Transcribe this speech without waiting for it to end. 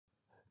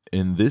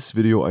In this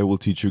video I will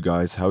teach you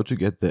guys how to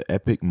get the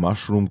epic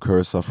mushroom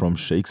cursor from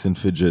Shakes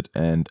Fidget,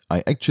 and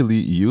I actually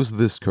use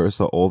this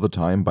cursor all the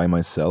time by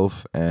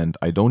myself, and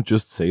I don't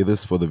just say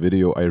this for the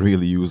video, I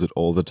really use it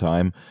all the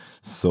time.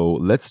 So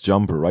let's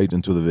jump right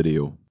into the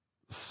video.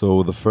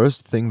 So the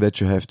first thing that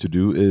you have to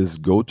do is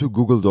go to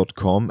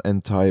google.com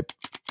and type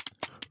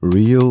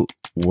real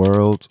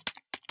world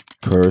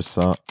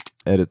cursor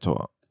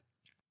editor.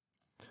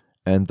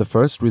 And the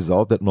first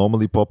result that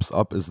normally pops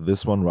up is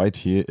this one right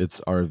here.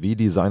 It's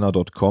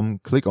rvdesigner.com.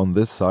 Click on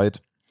this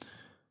site.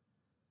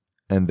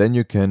 And then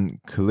you can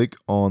click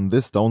on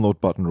this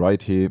download button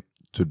right here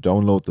to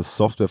download the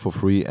software for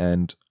free.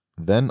 And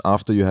then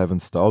after you have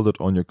installed it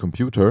on your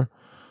computer,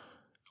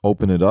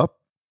 open it up.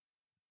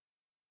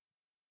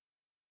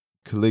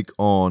 Click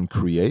on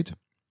create.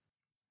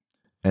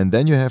 And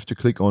then you have to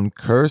click on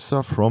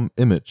cursor from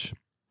image.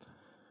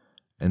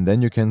 And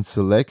then you can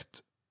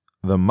select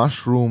the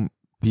mushroom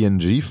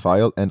PNG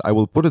file, and I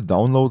will put a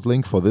download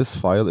link for this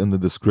file in the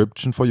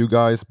description for you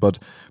guys, but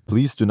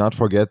please do not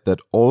forget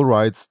that all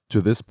rights to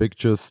this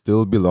picture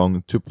still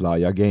belong to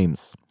Playa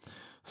Games.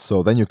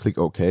 So then you click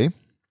OK.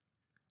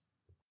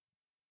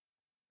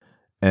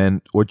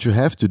 And what you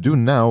have to do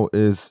now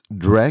is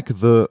drag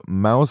the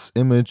mouse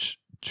image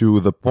to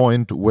the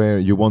point where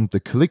you want the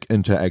click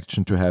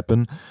interaction to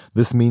happen.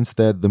 This means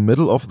that the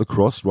middle of the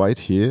cross right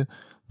here,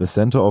 the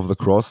center of the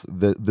cross,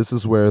 this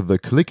is where the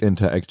click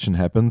interaction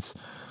happens.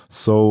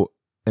 So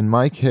in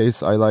my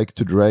case, I like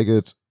to drag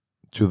it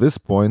to this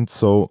point.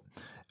 So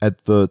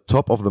at the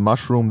top of the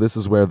mushroom, this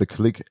is where the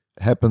click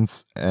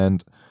happens.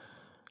 And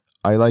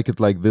I like it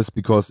like this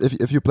because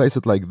if you place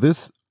it like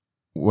this,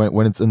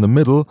 when it's in the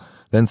middle,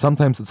 then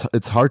sometimes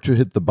it's hard to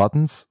hit the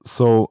buttons.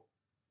 So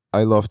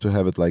I love to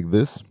have it like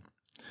this.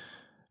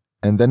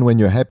 And then when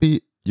you're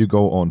happy, you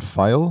go on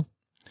File,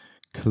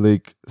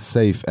 click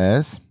Save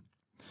As.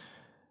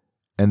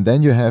 And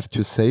then you have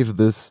to save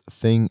this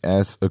thing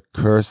as a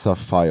cursor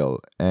file,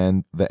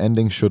 and the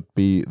ending should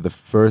be the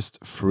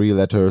first three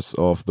letters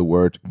of the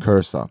word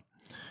cursor.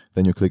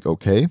 Then you click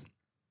OK.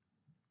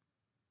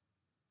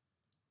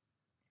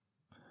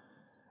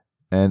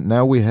 And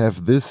now we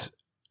have this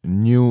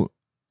new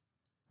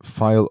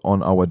file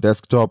on our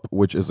desktop,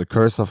 which is a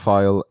cursor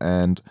file,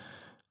 and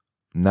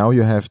now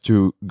you have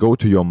to go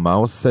to your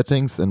mouse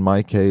settings. In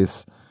my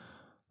case,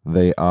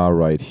 they are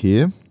right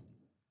here.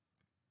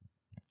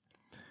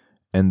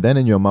 And then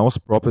in your mouse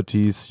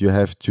properties, you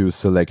have to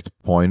select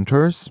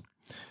pointers.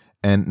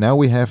 And now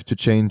we have to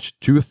change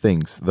two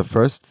things. The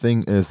first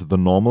thing is the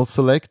normal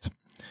select.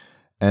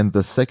 And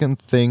the second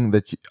thing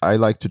that I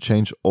like to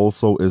change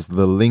also is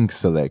the link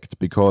select,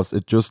 because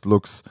it just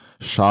looks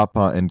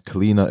sharper and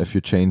cleaner if you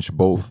change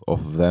both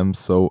of them.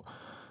 So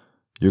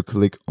you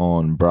click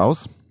on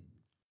Browse.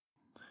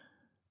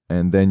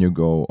 And then you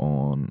go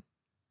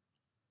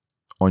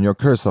on your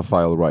cursor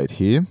file right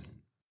here.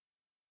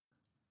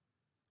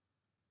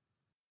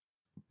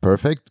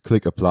 Perfect,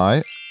 click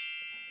apply,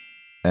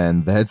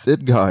 and that's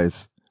it,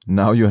 guys.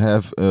 Now you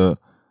have a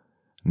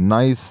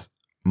nice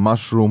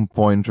mushroom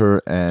pointer,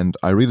 and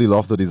I really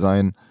love the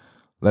design.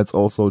 Let's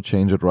also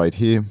change it right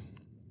here.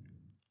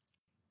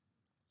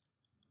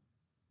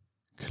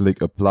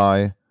 Click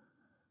apply,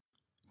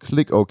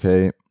 click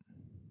OK,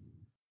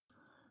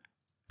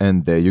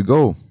 and there you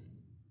go.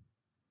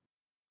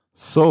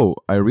 So,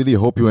 I really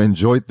hope you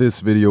enjoyed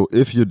this video.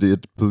 If you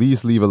did,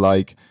 please leave a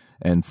like,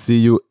 and see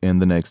you in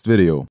the next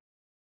video.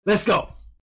 Let's go.